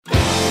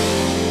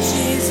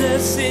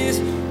Jesus is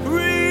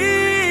real.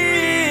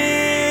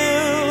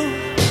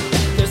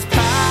 There's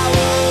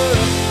power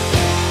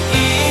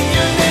in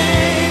your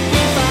name. We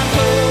find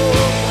hope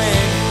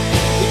when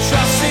we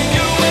trust in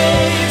your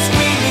ways.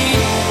 We need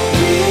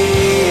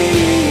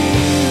real.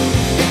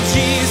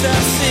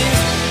 Jesus is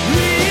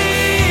real.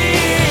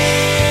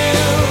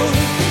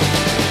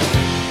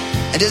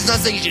 And it's not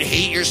saying you should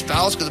hate your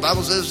spouse, because the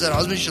Bible says that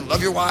husbands should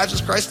love your wives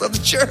as Christ loved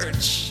the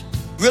church.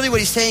 Really what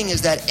he's saying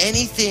is that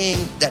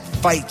anything that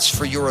fights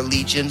for your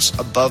allegiance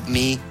above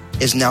me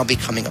is now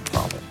becoming a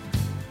problem.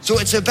 So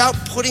it's about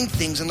putting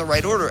things in the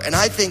right order. And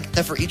I think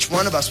that for each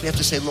one of us, we have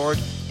to say, Lord,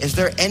 is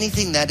there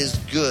anything that is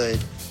good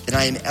that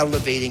I am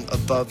elevating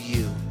above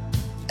you?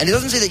 And it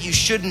doesn't say that you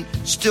shouldn't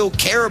still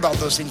care about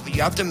those things, but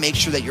you have to make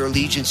sure that your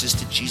allegiance is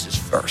to Jesus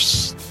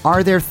first.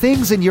 Are there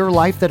things in your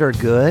life that are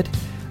good?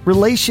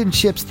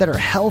 Relationships that are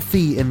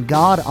healthy and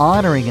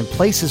God-honoring, and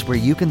places where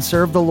you can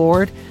serve the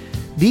Lord?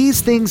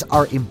 These things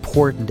are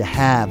important to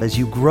have as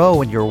you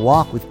grow in your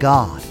walk with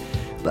God.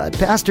 But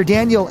Pastor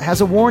Daniel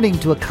has a warning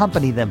to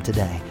accompany them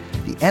today.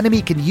 The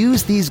enemy can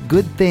use these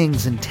good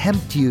things and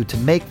tempt you to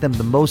make them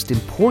the most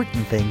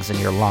important things in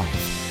your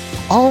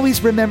life.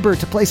 Always remember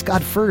to place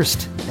God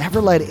first.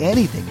 Never let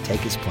anything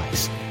take his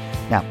place.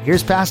 Now,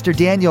 here's Pastor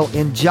Daniel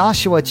in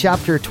Joshua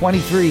chapter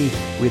 23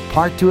 with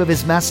part 2 of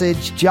his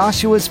message,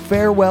 Joshua's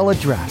Farewell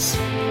Address.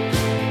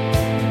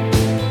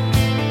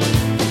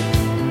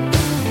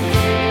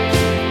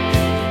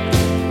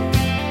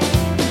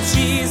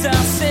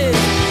 Jesus is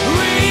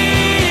real.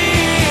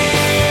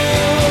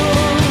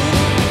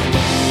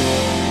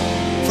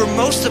 For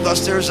most of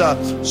us, there's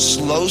a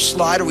slow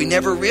slide, or we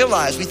never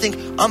realize. We think,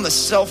 I'm a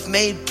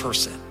self-made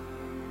person.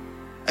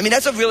 I mean,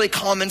 that's a really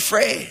common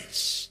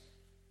phrase.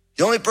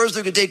 The only person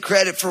who can take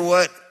credit for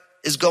what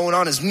is going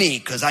on is me,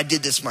 because I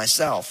did this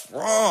myself.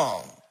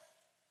 Wrong.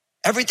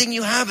 Everything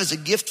you have is a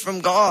gift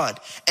from God.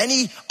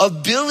 Any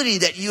ability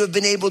that you have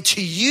been able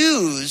to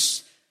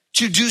use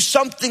to do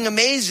something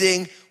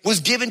amazing was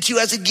given to you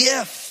as a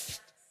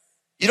gift.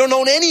 You don't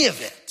own any of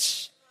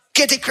it. You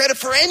can't take credit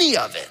for any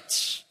of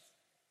it.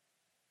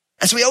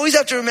 And so we always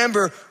have to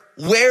remember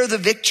where the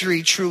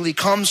victory truly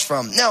comes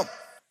from. Now,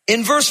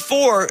 in verse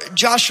 4,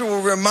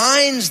 Joshua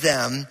reminds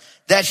them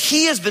that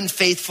he has been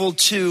faithful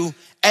to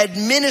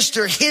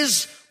administer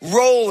his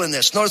role in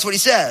this. Notice what he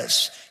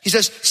says. He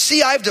says,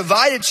 see, I've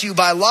divided to you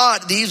by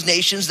lot these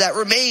nations that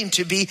remain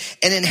to be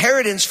an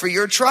inheritance for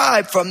your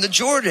tribe from the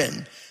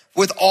Jordan,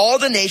 with all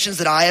the nations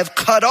that I have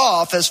cut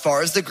off as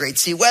far as the great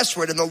sea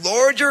westward. And the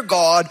Lord your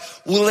God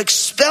will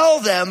expel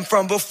them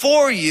from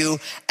before you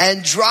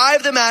and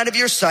drive them out of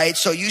your sight,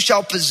 so you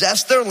shall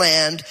possess their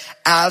land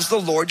as the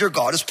Lord your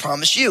God has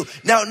promised you.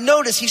 Now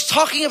notice, he's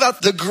talking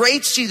about the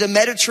great sea, the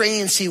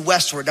Mediterranean Sea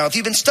westward. Now if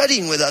you've been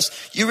studying with us,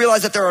 you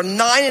realize that there are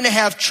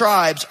 9.5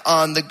 tribes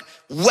on the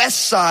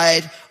west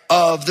side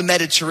of the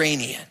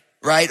Mediterranean,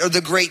 right? Or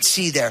the Great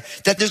Sea there.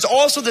 That there's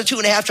also the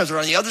 2.5 tribes that are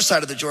on the other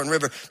side of the Jordan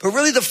River. But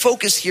really the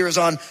focus here is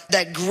on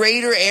that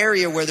greater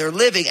area where they're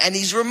living. And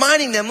he's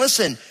reminding them,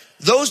 listen,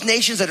 those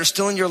nations that are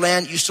still in your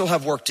land, you still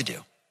have work to do,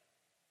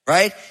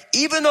 right?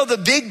 Even though the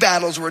big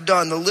battles were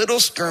done, the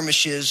little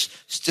skirmishes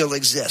still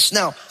exist.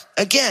 Now,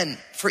 again,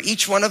 for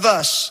each one of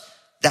us,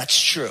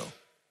 that's true.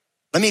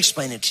 Let me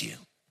explain it to you.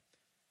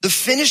 The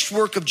finished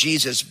work of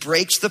Jesus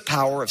breaks the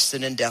power of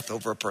sin and death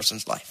over a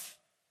person's life.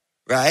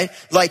 Right?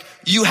 Like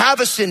you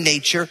have a sin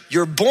nature,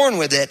 you're born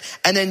with it.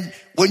 And then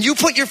when you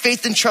put your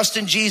faith and trust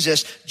in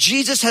Jesus,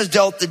 Jesus has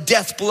dealt the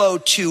death blow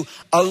to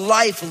a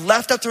life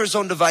left up to his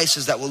own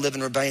devices that will live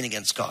in rebellion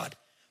against God.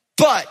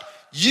 But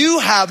you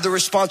have the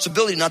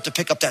responsibility not to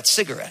pick up that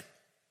cigarette.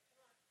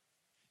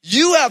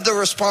 You have the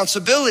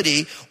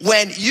responsibility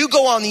when you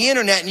go on the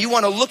internet and you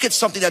want to look at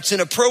something that's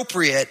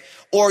inappropriate,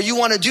 or you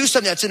want to do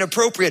something that's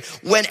inappropriate,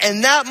 when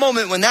in that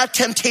moment, when that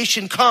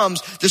temptation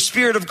comes, the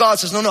Spirit of God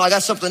says, no, I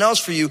got something else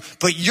for you,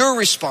 but you're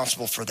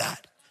responsible for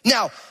that.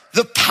 Now,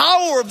 the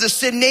power of the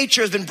sin nature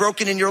has been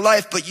broken in your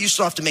life, but you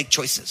still have to make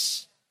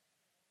choices.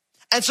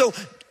 And so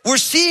we're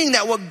seeing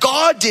that what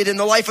God did in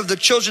the life of the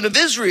children of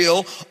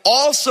Israel,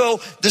 also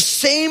the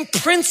same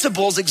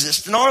principles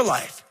exist in our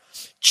life.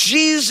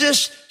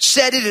 Jesus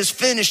said it is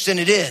finished, and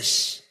it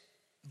is.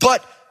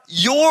 But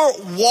your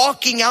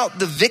walking out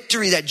the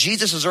victory that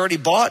Jesus has already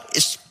bought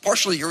is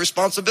partially your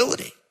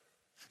responsibility.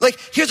 Like,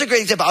 here's a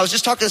great example. I was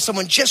just talking to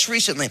someone just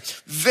recently,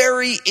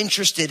 very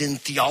interested in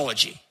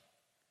theology.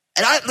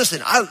 And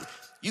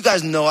you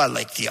guys know I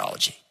like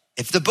theology.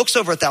 If the book's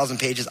over 1,000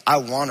 pages, I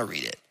want to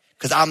read it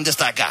because I'm just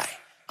that guy.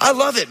 I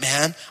love it,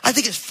 man. I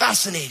think it's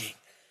fascinating,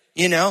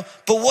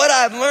 But what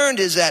I've learned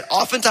is that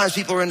oftentimes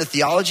people are into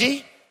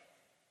theology.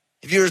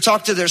 If you were to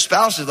talk to their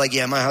spouse, it's like,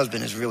 yeah, my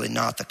husband is really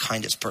not the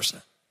kindest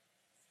person.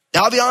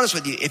 Now, I'll be honest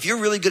with you. If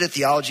you're really good at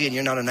theology and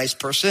you're not a nice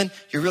person,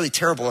 you're really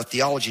terrible at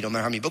theology no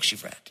matter how many books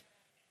you've read.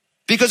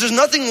 Because there's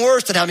nothing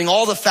worse than having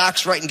all the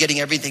facts right and getting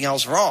everything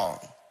else wrong,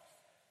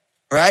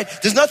 right?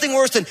 There's nothing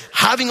worse than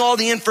having all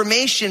the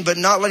information but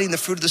not letting the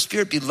fruit of the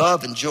Spirit be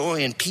love and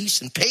joy and peace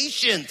and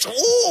patience.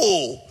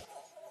 Oh,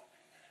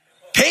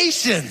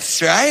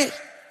 patience, right?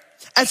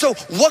 And so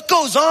what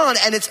goes on,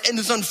 and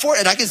it's unfortunate,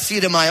 and I can see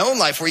it in my own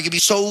life where you can be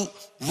so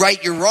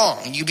right, you're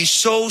wrong. You can be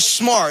so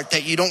smart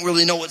that you don't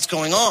really know what's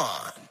going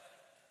on.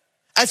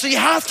 And so you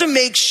have to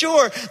make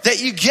sure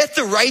that you get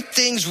the right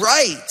things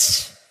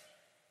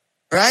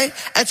right?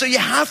 And so you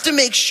have to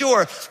make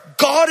sure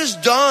God has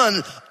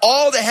done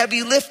all the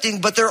heavy lifting,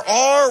 but there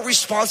are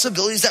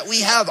responsibilities that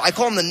we have. I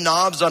call them the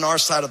knobs on our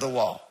side of the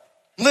wall.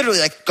 Literally,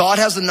 like God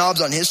has the knobs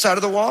on his side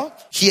of the wall.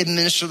 He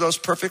administers those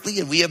perfectly,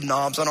 and we have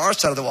knobs on our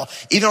side of the wall.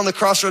 Even on the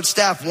Crossroads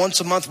staff, once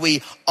a month,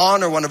 we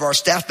honor one of our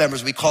staff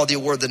members. We call the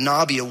award the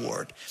Knobby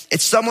Award.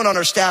 It's someone on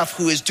our staff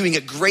who is doing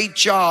a great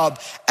job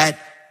at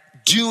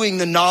doing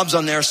the knobs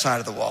on their side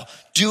of the wall,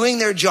 doing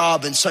their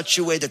job in such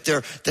a way that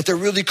they're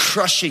really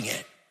crushing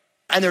it.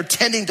 And they're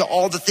tending to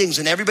all the things,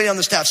 and everybody on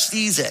the staff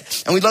sees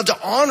it. And we'd love to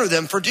honor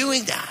them for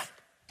doing that.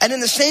 And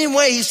in the same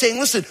way, he's saying,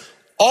 listen,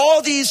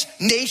 all these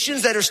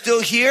nations that are still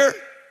here,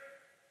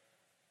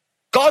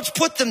 God's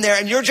put them there,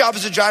 and your job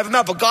is to drive them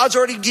out. But God's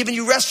already given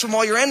you rest from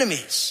all your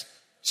enemies.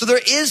 So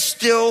there is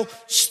still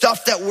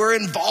stuff that we're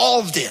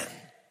involved in,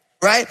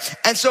 right?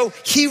 And so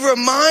he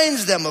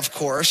reminds them, of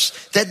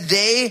course, that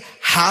they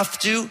have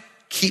to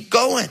keep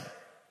going.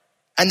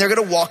 And they're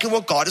going to walk in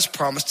what God has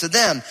promised to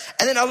them.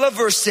 And then I love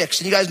verse 6.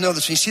 And you guys know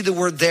this. When you see the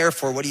word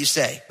therefore, what do you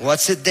say?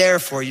 What's it there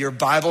for? You're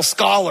Bible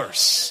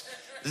scholars.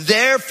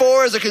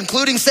 Therefore is a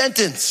concluding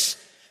sentence.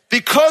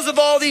 Because of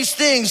all these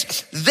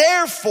things,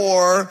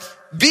 therefore,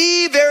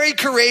 be very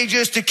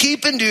courageous to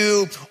keep and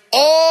do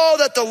all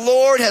that the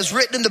Lord has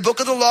written in the book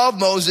of the law of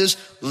Moses,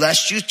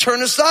 lest you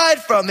turn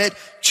aside from it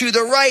to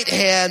the right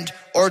hand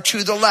or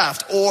to the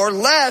left, or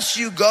lest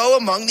you go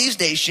among these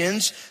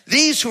nations,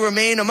 these who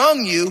remain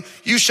among you,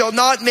 you shall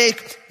not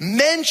make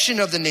mention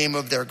of the name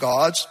of their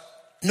gods,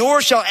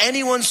 nor shall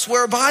anyone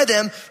swear by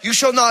them. You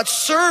shall not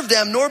serve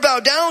them, nor bow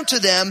down to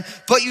them,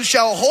 but you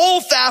shall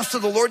hold fast to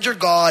the Lord your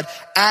God,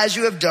 as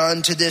you have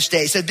done to this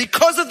day. He said,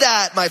 because of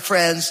that, my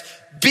friends,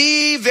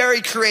 be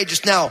very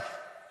courageous. Now,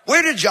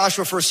 where did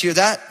Joshua first hear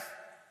that?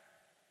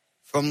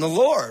 From the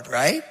Lord,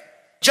 right?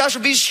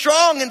 Joshua, be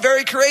strong and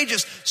very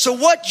courageous. So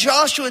what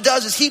Joshua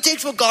does is he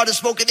takes what God has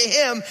spoken to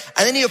him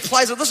and then he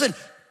applies it. Listen,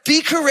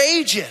 be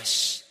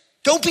courageous.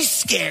 Don't be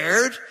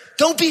scared.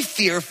 Don't be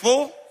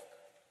fearful.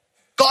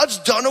 God's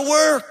done a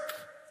work.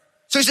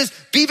 So he says,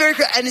 be very,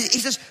 and he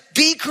says,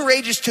 be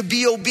courageous to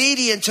be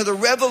obedient to the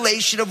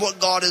revelation of what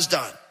God has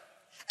done.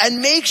 And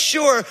make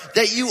sure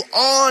that you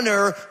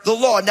honor the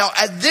law. Now,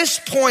 at this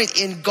point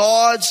in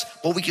God's,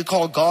 what we could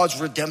call God's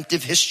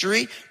redemptive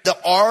history, the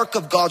arc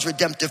of God's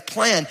redemptive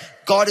plan,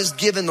 God has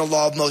given the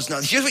law of Moses.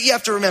 Now, here's what you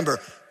have to remember.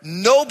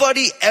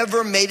 Nobody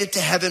ever made it to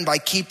heaven by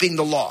keeping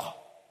the law.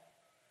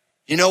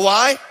 You know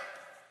why?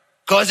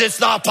 Because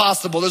it's not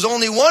possible. There's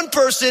only one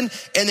person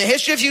in the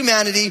history of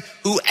humanity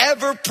who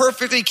ever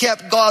perfectly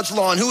kept God's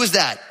law. And who is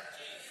that?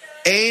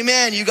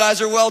 Amen. You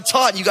guys are well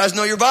taught. You guys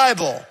know your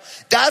Bible.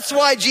 That's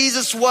why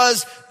Jesus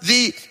was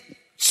the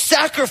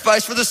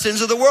sacrifice for the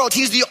sins of the world.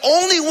 He's the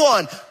only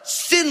one,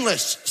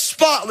 sinless,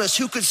 spotless,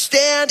 who could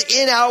stand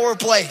in our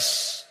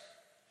place.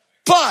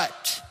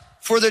 But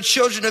for the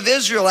children of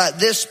Israel at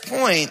this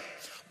point,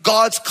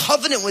 God's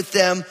covenant with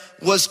them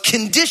was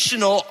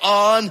conditional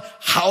on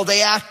how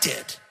they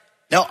acted.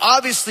 Now,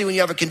 obviously, when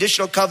you have a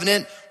conditional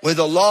covenant with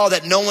a law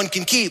that no one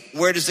can keep,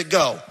 where does it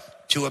go?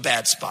 To a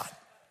bad spot.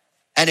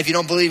 And if you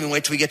don't believe me,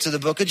 wait till we get to the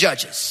book of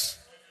Judges.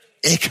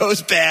 It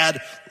goes bad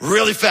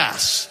really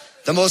fast.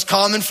 The most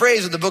common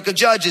phrase of the book of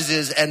Judges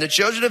is, and the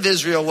children of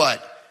Israel,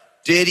 what?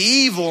 Did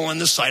evil in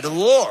the sight of the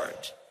Lord.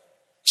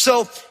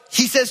 So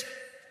he says,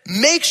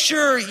 make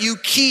sure you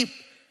keep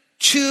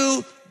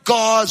to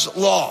God's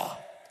law.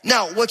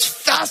 Now, what's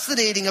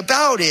fascinating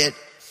about it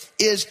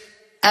is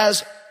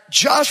as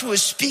Joshua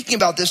is speaking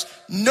about this,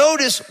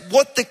 notice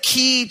what the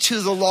key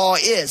to the law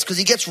is, because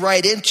he gets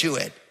right into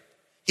it.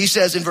 He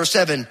says in verse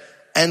 7,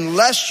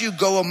 unless you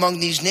go among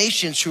these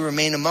nations who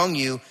remain among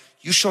you,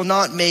 you shall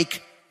not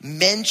make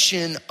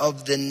mention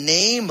of the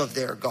name of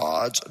their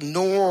gods,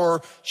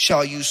 nor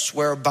shall you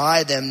swear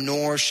by them,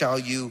 nor shall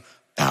you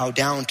bow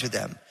down to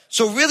them.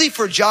 So really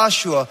for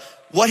Joshua,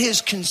 what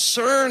his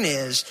concern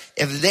is,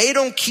 if they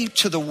don't keep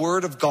to the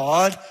word of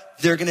God,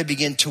 they're going to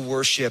begin to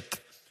worship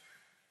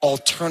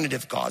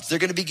alternative gods. They're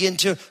going to begin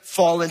to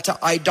fall into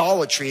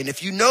idolatry. And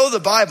if you know the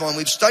Bible, and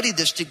we've studied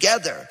this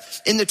together,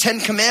 in the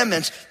 10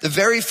 Commandments, the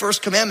very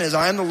first commandment is,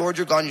 I am the Lord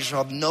your God, and you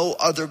shall have no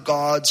other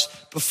gods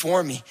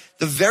before me.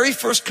 The very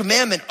first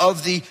commandment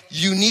of the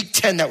unique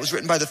 10 that was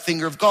written by the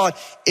finger of God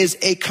is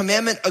a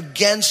commandment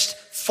against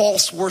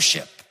false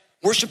worship,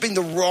 worshiping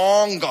the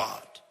wrong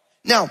God.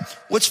 Now,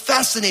 what's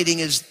fascinating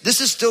is this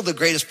is still the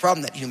greatest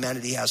problem that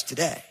humanity has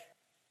today.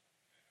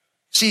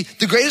 See,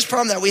 the greatest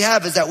problem that we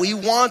have is that we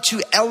want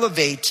to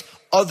elevate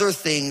other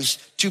things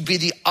to be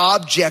the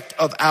object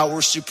of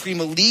our supreme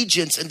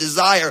allegiance and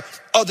desire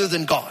other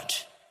than God.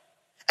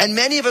 And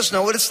many of us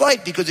know what it's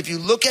like, because if you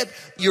look at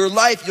your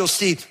life, you'll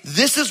see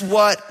this is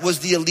what was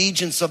the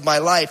allegiance of my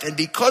life. And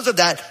because of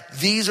that,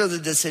 these are the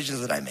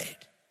decisions that I made.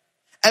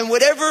 And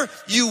whatever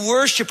you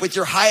worship with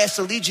your highest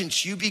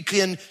allegiance, you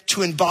begin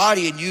to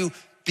embody and you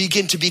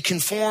begin to be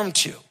conformed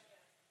to.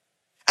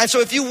 And so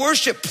if you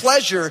worship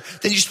pleasure,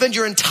 then you spend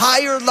your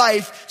entire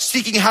life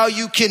seeking how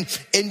you can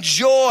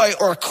enjoy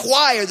or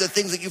acquire the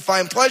things that you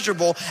find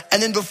pleasurable.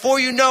 And then before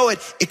you know it,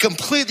 it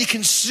completely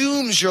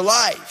consumes your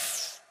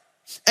life.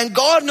 And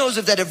God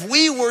knows that if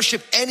we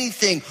worship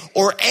anything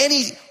or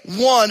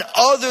anyone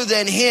other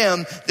than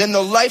him, then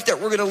the life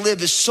that we're going to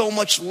live is so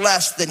much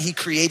less than he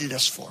created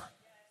us for.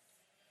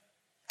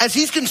 As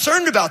he's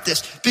concerned about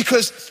this,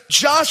 because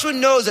Joshua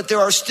knows that there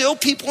are still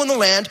people in the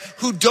land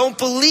who don't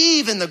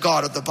believe in the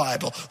God of the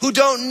Bible, who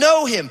don't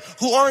know him,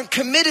 who aren't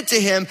committed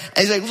to him. And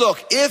he's like,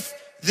 look, if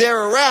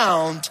they're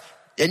around,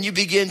 then you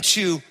begin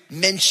to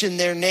mention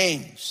their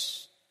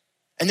names.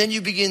 And then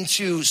you begin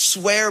to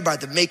swear by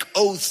them, make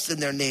oaths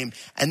in their name.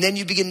 And then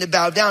you begin to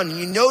bow down. And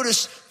you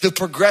notice the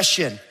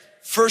progression.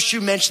 First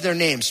you mention their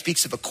name,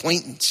 speaks of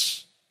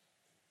acquaintance,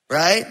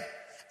 right?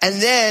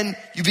 And then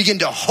you begin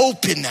to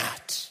hope in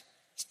that.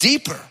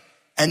 Deeper.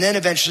 And then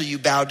eventually you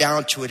bow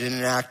down to it in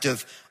an act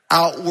of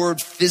outward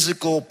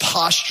physical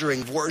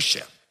posturing of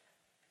worship.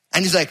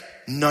 And he's like,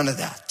 none of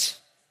that.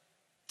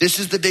 This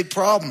is the big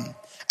problem.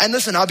 And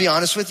listen, I'll be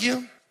honest with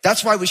you.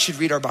 That's why we should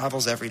read our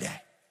Bibles every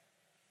day.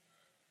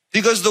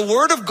 Because the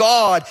word of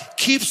God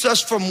keeps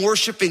us from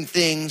worshiping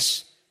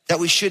things that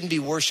we shouldn't be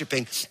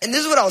worshiping. And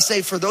this is what I'll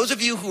say for those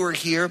of you who are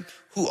here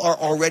who are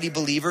already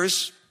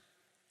believers.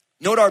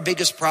 You know what our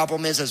biggest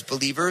problem is as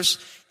believers?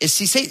 Is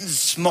see, Satan's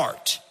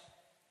smart.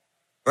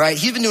 Right?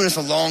 He's been doing this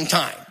a long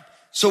time.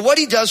 So what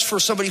he does for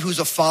somebody who's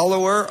a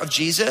follower of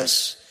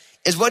Jesus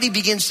is what he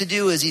begins to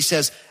do is he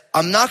says,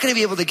 I'm not going to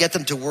be able to get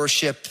them to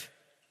worship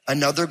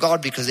another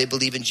God because they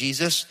believe in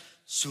Jesus.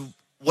 So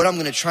what I'm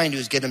going to try and do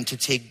is get them to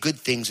take good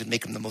things and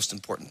make them the most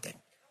important thing.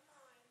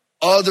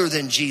 Other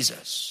than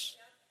Jesus.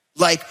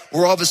 Like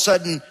where all of a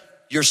sudden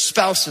your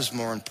spouse is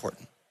more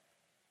important.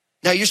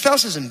 Now your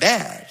spouse isn't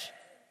bad.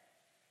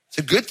 It's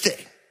a good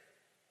thing.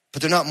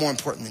 But they're not more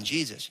important than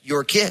Jesus.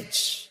 Your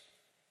kids.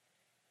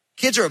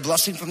 Kids are a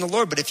blessing from the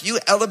Lord, but if you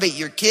elevate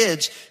your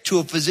kids to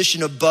a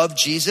position above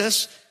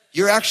Jesus,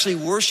 you're actually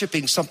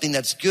worshiping something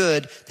that's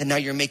good that now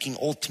you're making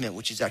ultimate,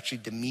 which is actually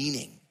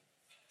demeaning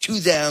to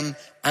them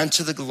and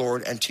to the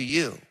Lord and to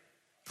you.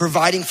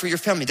 Providing for your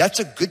family, that's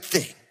a good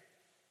thing.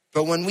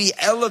 But when we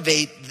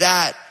elevate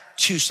that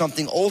to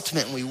something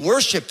ultimate and we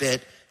worship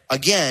it,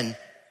 again,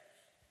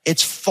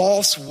 it's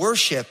false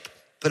worship,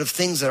 but of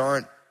things that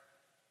aren't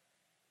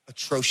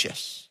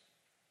atrocious.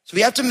 So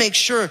we have to make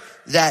sure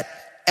that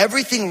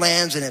everything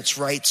lands in its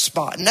right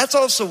spot. And that's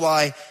also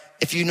why,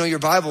 if you know your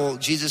Bible,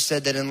 Jesus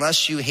said that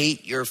unless you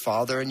hate your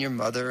father and your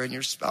mother and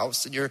your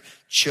spouse and your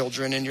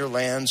children and your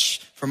lands,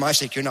 for my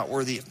sake, you're not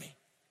worthy of me.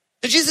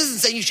 Now, Jesus isn't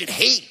saying you should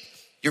hate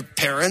your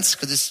parents,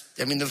 because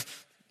the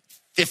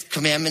fifth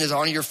commandment is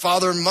honor your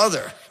father and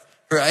mother,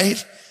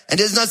 right? And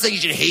it's not saying you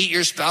should hate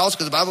your spouse,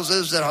 because the Bible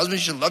says that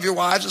husbands should love your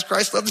wives as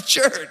Christ loved the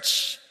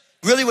church.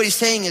 Really what he's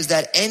saying is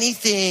that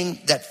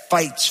anything that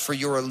fights for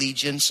your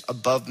allegiance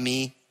above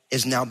me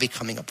is now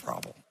becoming a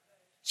problem.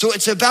 So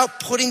it's about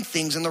putting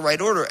things in the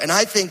right order. And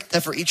I think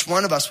that for each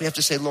one of us, we have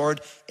to say, Lord,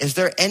 is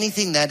there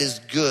anything that is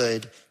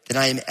good that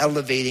I am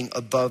elevating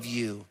above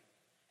you?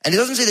 And it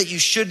doesn't say that you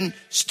shouldn't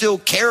still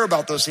care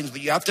about those things,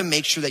 but you have to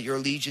make sure that your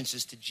allegiance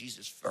is to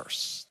Jesus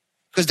first.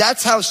 Because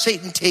that's how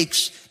Satan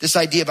takes this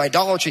idea of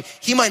idolatry.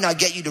 He might not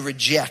get you to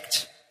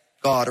reject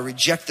God or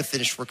reject the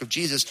finished work of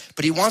Jesus,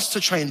 but he wants to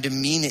try and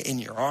demean it in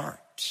your heart.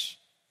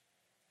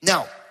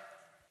 Now,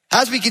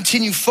 as we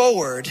continue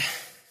forward,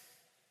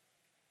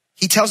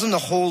 he tells them to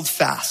hold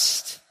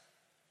fast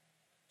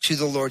to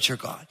the Lord your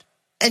God.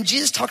 And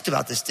Jesus talked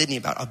about this, didn't he?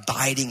 About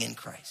abiding in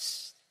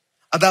Christ.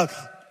 About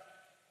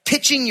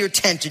pitching your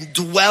tent and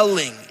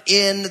dwelling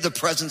in the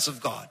presence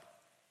of God.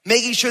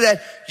 Making sure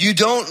that you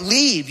don't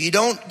leave, you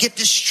don't get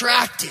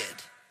distracted.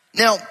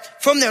 Now,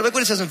 from there, look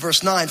what it says in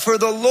verse 9. For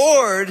the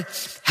Lord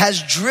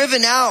has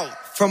driven out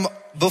from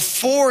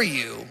before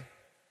you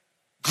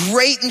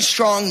great and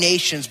strong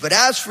nations, but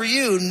as for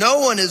you, no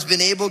one has been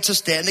able to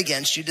stand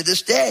against you to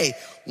this day.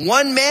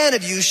 One man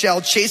of you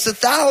shall chase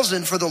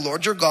 1,000, for the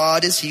Lord your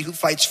God is he who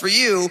fights for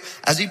you,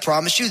 as he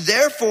promised you.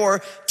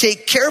 Therefore,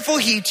 take careful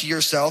heed to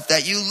yourself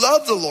that you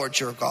love the Lord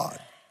your God.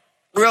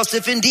 Or else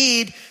if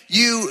indeed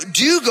you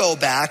do go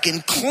back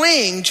and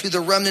cling to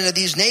the remnant of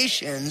these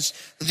nations,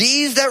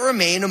 these that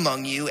remain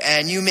among you,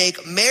 and you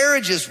make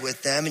marriages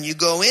with them, and you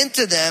go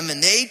into them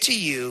and they to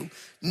you,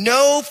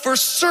 know for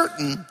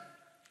certain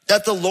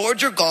that the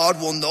Lord your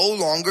God will no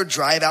longer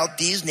drive out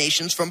these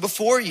nations from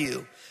before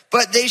you,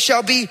 but they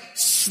shall be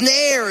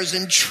snares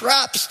and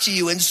traps to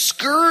you and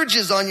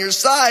scourges on your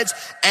sides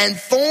and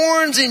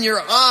thorns in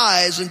your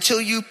eyes until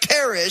you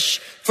perish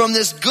from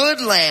this good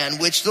land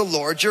which the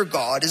Lord your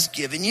God has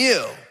given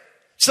you.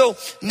 So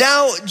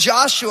now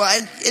Joshua,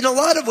 and in a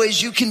lot of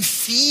ways you can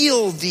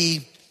feel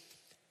the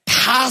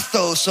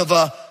pathos of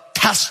a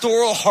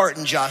pastoral heart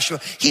in Joshua.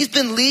 He's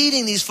been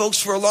leading these folks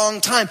for a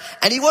long time,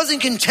 and he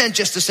wasn't content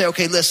just to say,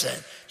 okay, listen,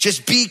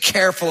 just be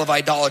careful of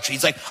idolatry.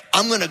 He's like,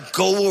 I'm going to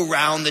go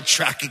around the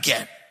track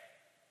again,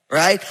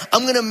 right?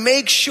 I'm going to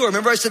make sure.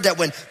 Remember I said that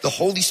when the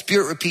Holy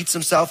Spirit repeats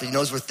himself, he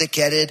knows we're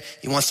thick-headed,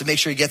 he wants to make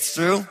sure he gets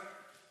through.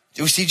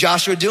 Do we see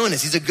Joshua doing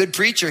this? He's a good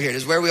preacher here.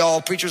 This is where we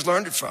all preachers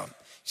learned it from.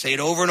 Say it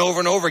over and over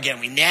and over again.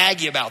 We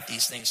nag you about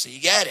these things so you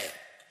get it.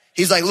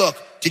 He's like, look,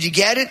 did you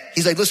get it?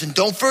 He's like, listen,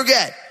 don't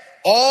forget,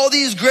 all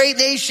these great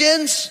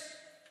nations,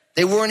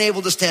 they weren't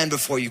able to stand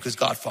before you because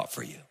God fought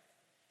for you.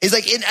 He's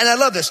like, and I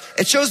love this.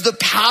 It shows the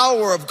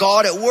power of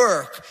God at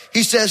work.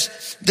 He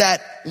says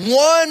that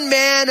one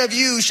man of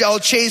you shall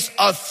chase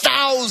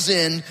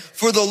 1,000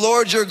 for the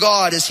Lord your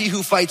God is he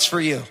who fights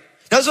for you.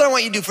 That's what I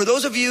want you to do. For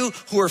those of you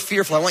who are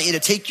fearful, I want you to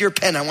take your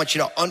pen. I want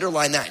you to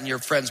underline that in your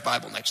friend's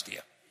Bible next to you.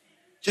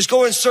 Just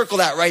go and circle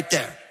that right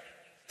there.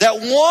 That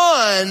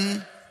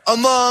one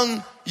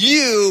among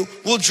you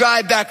will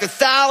drive back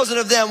 1,000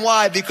 of them.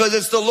 Why? Because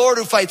it's the Lord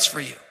who fights for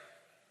you.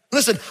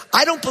 Listen,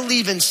 I don't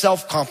believe in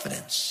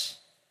self-confidence.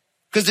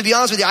 Because to be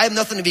honest with you, I have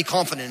nothing to be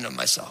confident in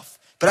myself.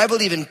 But I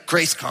believe in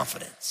grace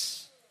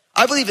confidence.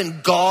 I believe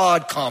in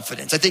God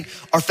confidence. I think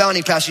our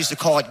founding pastor used to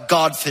call it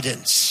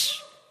Godfidence.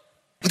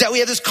 That we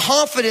have this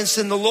confidence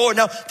in the Lord.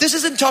 Now, this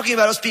isn't talking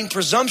about us being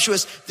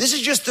presumptuous. This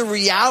is just the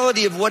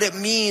reality of what it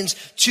means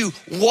to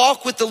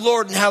walk with the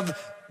Lord and have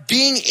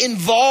being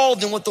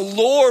involved in what the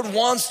Lord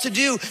wants to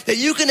do. That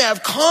you can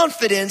have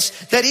confidence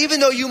that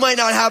even though you might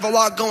not have a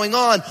lot going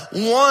on,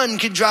 one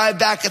can drive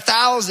back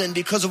 1,000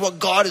 because of what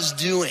God is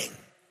doing.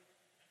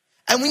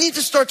 And we need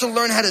to start to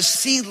learn how to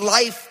see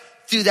life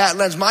through that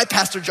lens. My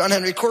pastor, John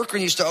Henry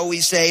Corcoran, used to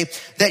always say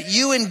that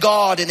you and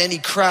God in any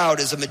crowd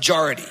is a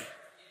majority.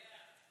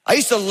 I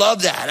used to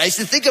love that. I used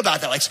to think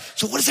about that. Like,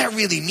 so what does that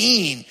really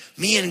mean?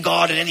 Me and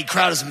God in any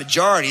crowd is a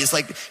majority. It's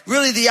like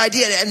really the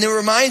idea. And it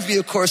reminds me,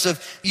 of course, of,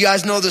 you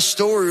guys know the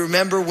story.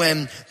 Remember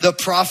when the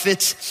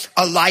prophet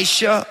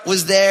Elisha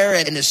was there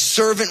and his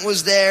servant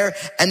was there,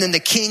 and then the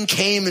king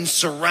came and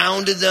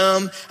surrounded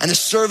them, and the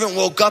servant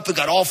woke up and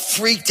got all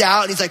freaked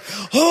out. And he's like,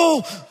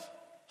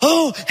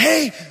 oh,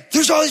 hey,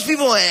 there's all these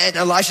people. And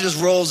Elisha just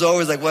rolls over.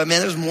 He's like, well,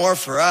 man, there's more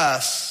for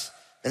us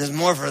and there's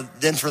more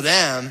than for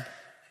them.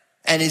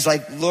 And he's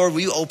like, Lord,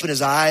 will you open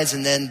his eyes?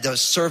 And then the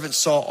servant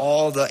saw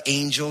all the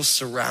angels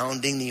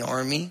surrounding the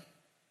army.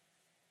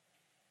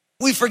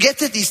 We forget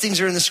that these things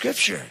are in the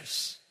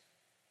scriptures.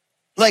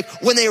 Like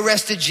when they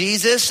arrested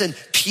Jesus and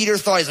Peter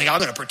thought, he's like,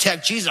 I'm going to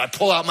protect Jesus. I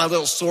pull out my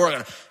little sword.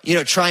 I'm going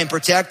to, try and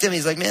protect him.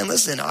 He's like, man,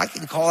 listen, I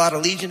can call out a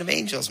legion of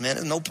angels, man.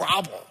 There's no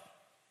problem.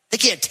 They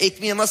can't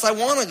take me unless I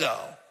want to go.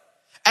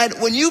 And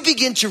when you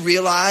begin to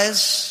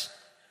realize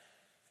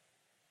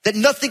that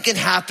nothing can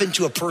happen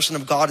to a person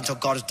of God until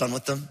God is done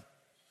with them.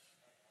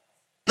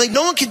 Like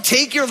no one can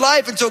take your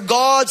life until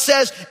God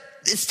says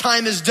its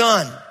time is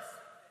done.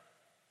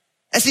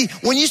 And see,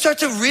 when you start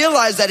to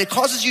realize that, it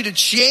causes you to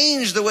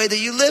change the way that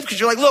you live. Because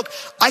you're like, look,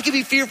 I can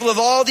be fearful of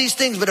all these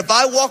things, but if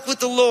I walk with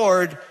the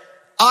Lord,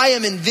 I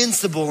am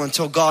invincible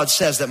until God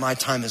says that my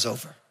time is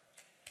over.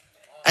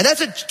 And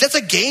that's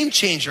a game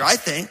changer, I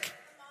think.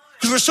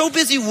 Because we're so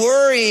busy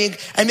worrying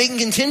and making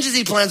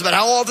contingency plans about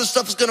how all this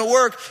stuff is going to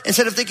work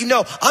instead of thinking,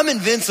 no, I'm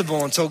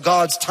invincible until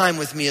God's time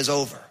with me is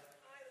over.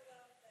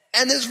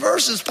 And this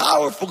verse is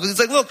powerful because it's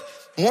like, look,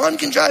 one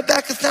can drive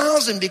back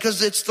 1,000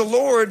 because it's the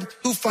Lord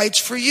who fights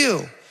for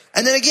you.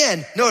 And then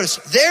again, notice,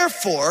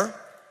 therefore,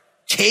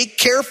 take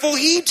careful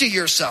heed to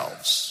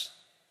yourselves.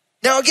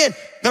 Now again,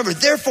 remember,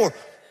 therefore,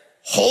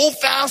 hold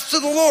fast to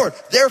the Lord.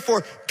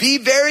 Therefore, be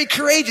very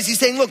courageous. He's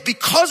saying, look,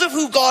 because of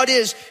who God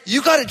is,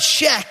 you got to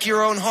check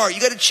your own heart.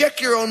 You got to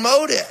check your own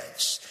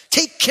motives.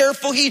 Take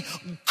careful heed.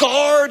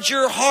 Guard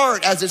your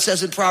heart, as it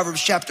says in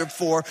Proverbs chapter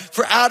 4,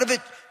 for out of it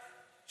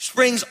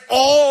springs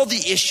all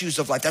the issues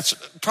of life. That's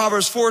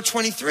Proverbs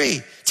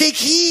 4:23. Take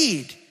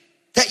heed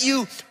that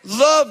you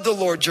love the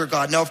Lord your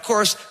God. Now, of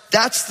course,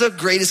 that's the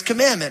greatest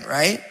commandment,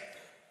 right?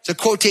 It's a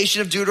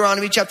quotation of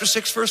Deuteronomy chapter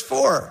 6, verse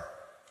 4.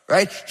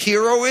 Right?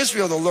 Hear, O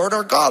Israel, the Lord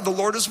our God, the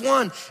Lord is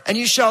one. And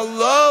you shall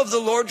love the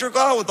Lord your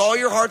God with all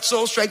your heart,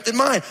 soul, strength, and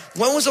mind.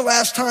 When was the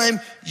last time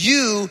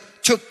you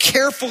took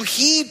careful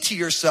heed to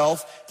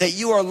yourself that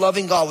you are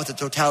loving God with the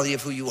totality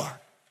of who you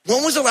are?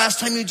 When was the last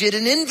time you did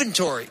an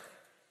inventory?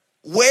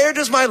 Where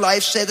does my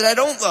life say that I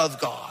don't love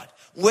God?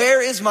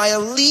 Where is my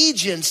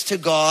allegiance to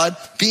God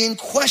being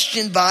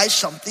questioned by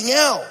something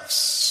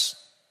else?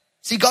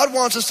 See, God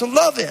wants us to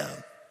love him.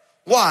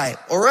 Why?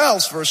 Or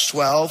else, verse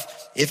 12,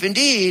 if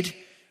indeed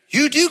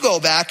you do go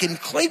back and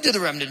cling to the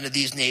remnant of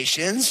these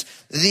nations,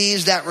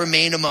 these that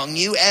remain among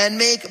you, and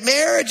make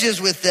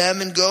marriages with them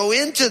and go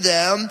into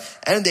them,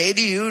 and they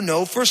to you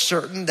know for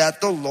certain that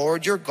the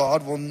Lord your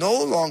God will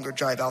no longer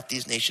drive out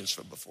these nations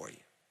from before you.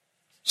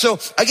 So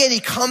again, he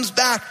comes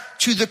back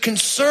to the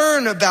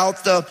concern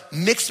about the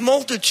mixed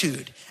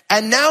multitude.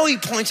 And now he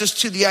points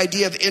us to the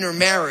idea of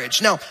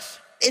intermarriage. Now,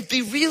 it'd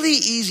be really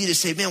easy to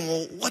say, man,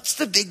 well, what's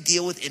the big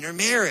deal with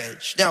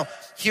intermarriage? Now,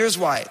 here's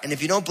why. And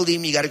if you don't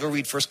believe me, you got to go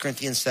read 1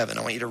 Corinthians 7.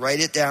 I want you to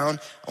write it down.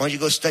 I want you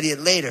to go study it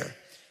later.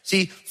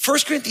 See, 1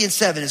 Corinthians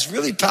 7 is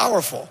really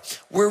powerful.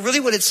 Where really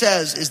what it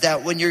says is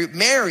that when you're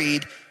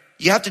married,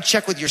 you have to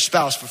check with your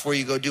spouse before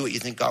you go do what you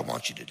think God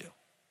wants you to do.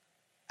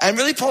 And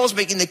really Paul's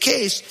making the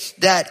case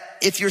that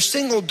if you're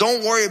single,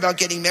 don't worry about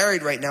getting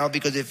married right now,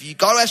 because if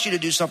God asks you to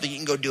do something, you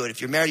can go do it.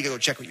 If you're married, you can go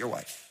check with your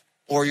wife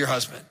or your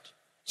husband.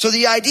 So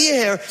the idea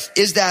here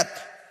is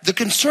that the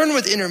concern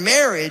with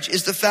intermarriage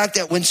is the fact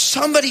that when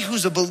somebody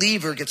who's a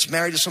believer gets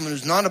married to someone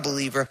who's not a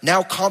believer,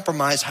 now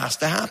compromise has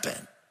to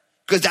happen.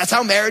 Because that's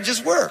how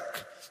marriages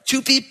work.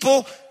 Two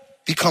people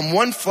become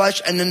one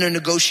flesh, and then a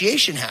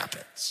negotiation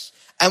happens.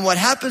 And what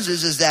happens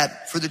is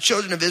that for the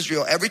children of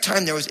Israel, every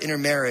time there was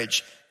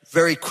intermarriage,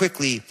 very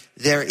quickly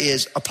there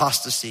is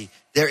apostasy.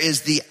 There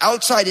is the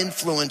outside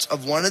influence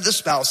of one of the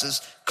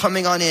spouses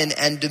coming on in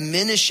and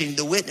diminishing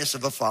the witness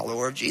of a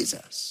follower of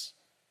Jesus.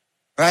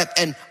 Right?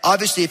 And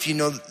obviously, if you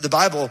know the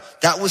Bible,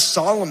 that was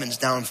Solomon's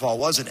downfall,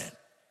 wasn't it?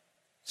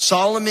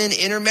 Solomon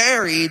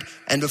intermarried,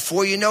 and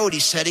before you know it,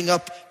 he's setting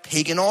up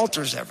pagan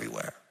altars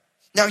everywhere.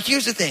 Now,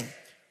 here's the thing.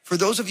 For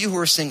those of you who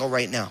are single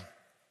right now,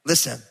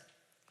 listen,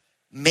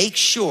 make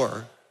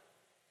sure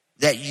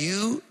that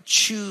you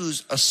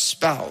choose a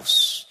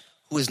spouse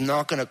who is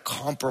not going to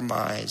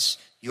compromise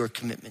your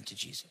commitment to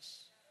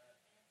Jesus.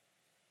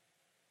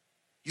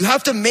 You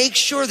have to make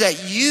sure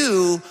that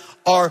you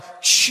are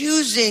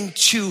choosing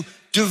to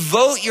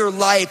devote your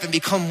life and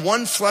become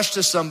one flesh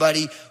to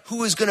somebody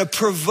who is going to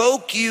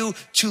provoke you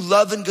to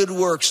love and good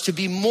works, to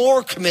be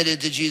more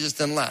committed to Jesus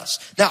than less.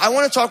 Now, I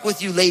want to talk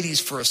with you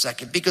ladies for a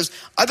second, because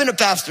I've been a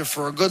pastor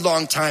for a good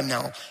long time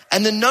now.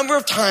 And the number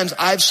of times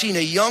I've seen a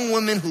young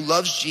woman who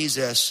loves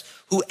Jesus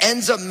who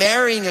ends up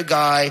marrying a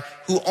guy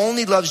who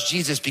only loves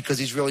Jesus because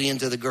he's really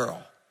into the girl,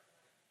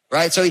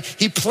 right? So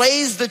he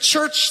plays the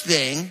church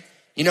thing.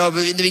 You know,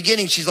 but in the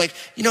beginning, she's like,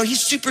 you know,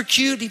 he's super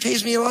cute. He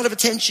pays me a lot of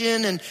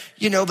attention and,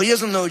 you know, but he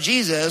doesn't know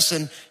Jesus.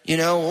 And, you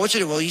know, what should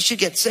he do? Well, you should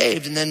get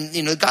saved. And then,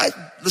 you know,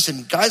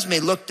 guys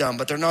may look dumb,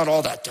 but they're not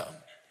all that dumb.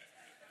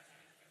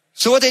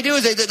 So what they do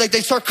is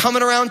they start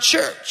coming around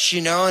church,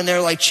 you know, and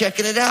they're like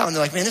checking it out. And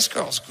they're like, man, this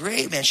girl's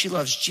great, man. She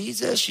loves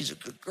Jesus. She's a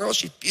good girl.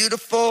 She's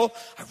beautiful.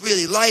 I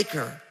really like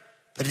her.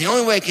 But the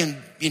only way I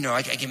can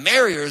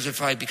marry her is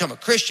if I become a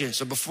Christian.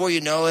 So before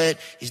you know it,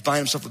 he's buying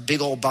himself a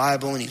big old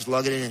Bible and he's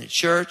lugging it into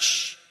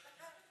church.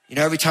 You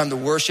know, every time the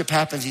worship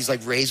happens, he's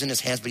like raising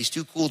his hands, but he's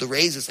too cool to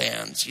raise his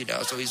hands, you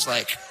know. So he's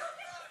like,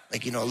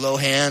 you know, low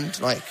hand,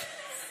 like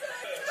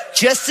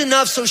just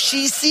enough so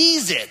she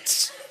sees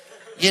it,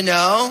 you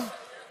know.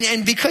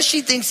 And because she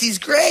thinks he's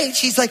great,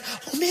 she's like,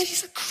 oh man,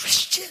 he's a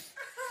Christian.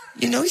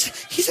 You know,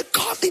 he's a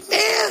godly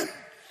man.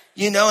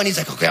 You know, and he's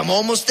like, okay, I'm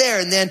almost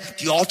there. And then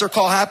the altar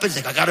call happens.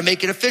 Like, I got to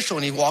make it official.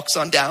 And he walks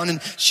on down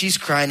and she's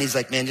crying. He's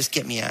like, man, just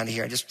get me out of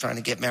here. I'm just trying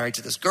to get married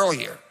to this girl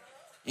here.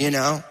 You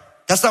know,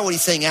 that's not what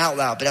he's saying out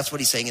loud, but that's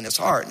what he's saying in his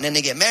heart. And then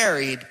they get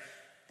married.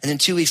 And then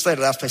 2 weeks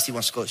later, the last place he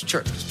wants to go is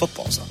church because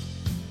football's on.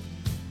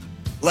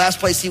 The last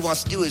place he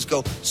wants to do is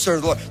go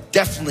serve the Lord.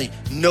 Definitely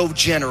no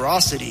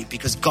generosity,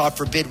 because God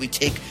forbid we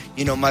take,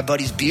 you know, my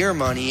buddy's beer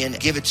money and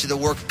give it to the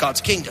work of God's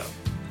kingdom.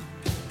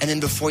 And then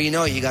before you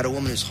know it, you got a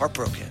woman who's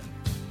heartbroken.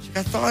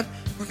 I thought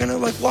we're going to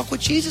walk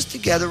with Jesus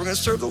together. We're going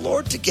to serve the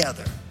Lord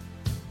together.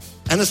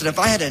 And listen, if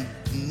I had a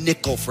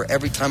nickel for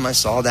every time I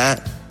saw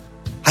that,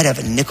 I'd have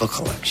a nickel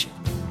collection.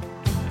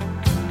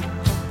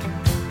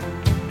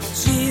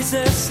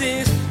 Jesus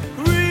is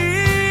real.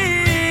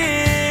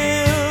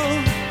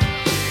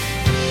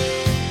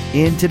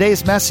 In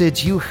today's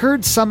message, you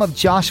heard some of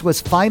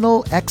Joshua's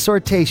final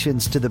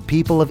exhortations to the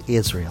people of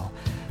Israel.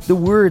 The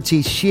words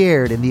he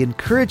shared and the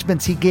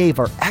encouragements he gave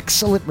are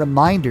excellent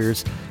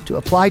reminders to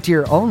apply to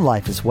your own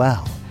life as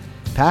well.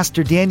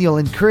 Pastor Daniel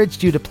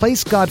encouraged you to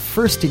place God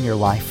first in your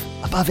life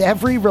above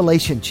every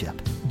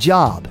relationship,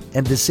 job,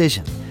 and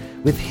decision.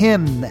 With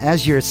Him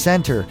as your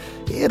center,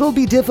 it'll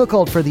be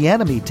difficult for the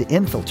enemy to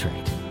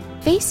infiltrate.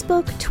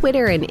 Facebook,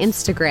 Twitter, and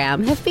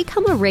Instagram have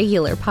become a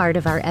regular part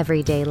of our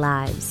everyday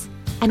lives.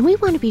 And we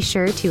want to be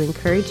sure to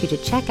encourage you to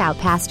check out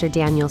Pastor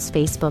Daniel's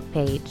Facebook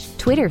page,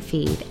 Twitter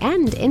feed,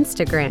 and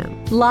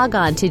Instagram. Log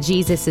on to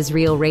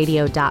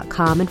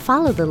JesusIsRealRadio.com and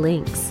follow the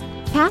links.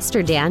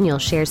 Pastor Daniel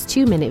shares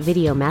 2-minute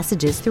video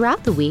messages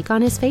throughout the week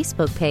on his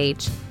Facebook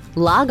page.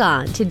 Log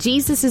on to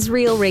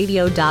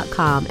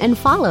JesusIsRealRadio.com and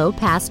follow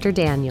Pastor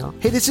Daniel.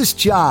 Hey, this is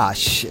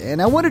Josh,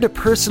 and I wanted to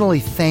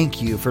personally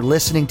thank you for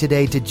listening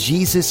today to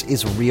Jesus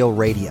is Real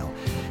Radio.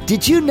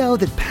 Did you know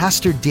that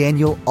Pastor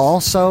Daniel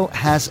also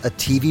has a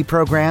TV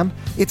program?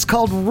 It's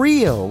called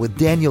Real with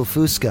Daniel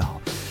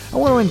Fusco. I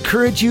want to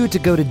encourage you to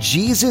go to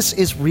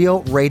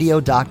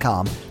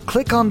JesusIsRealRadio.com,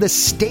 click on the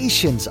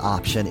Stations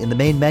option in the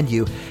main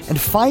menu, and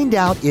find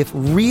out if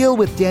Real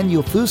with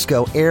Daniel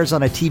Fusco airs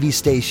on a TV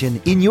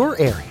station in your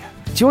area.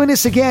 Join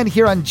us again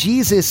here on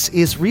Jesus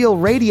is Real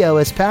Radio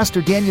as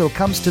Pastor Daniel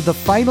comes to the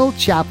final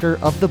chapter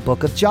of the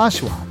book of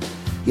Joshua.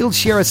 He'll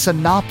share a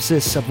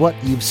synopsis of what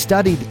you've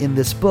studied in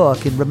this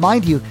book and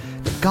remind you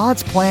that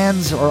God's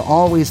plans are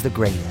always the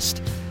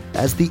greatest.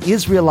 As the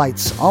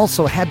Israelites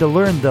also had to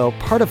learn, though,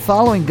 part of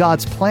following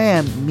God's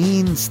plan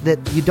means that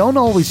you don't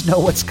always know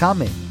what's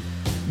coming.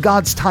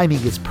 God's timing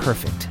is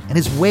perfect, and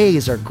His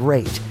ways are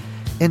great.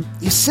 And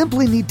you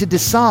simply need to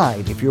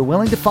decide if you're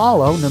willing to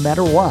follow no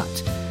matter what.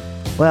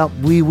 Well,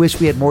 we wish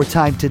we had more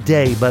time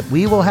today, but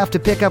we will have to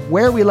pick up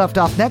where we left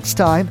off next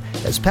time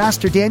as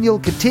Pastor Daniel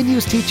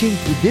continues teaching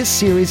through this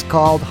series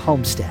called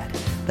Homestead.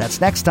 That's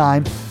next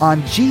time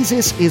on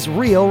Jesus is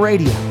Real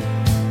Radio.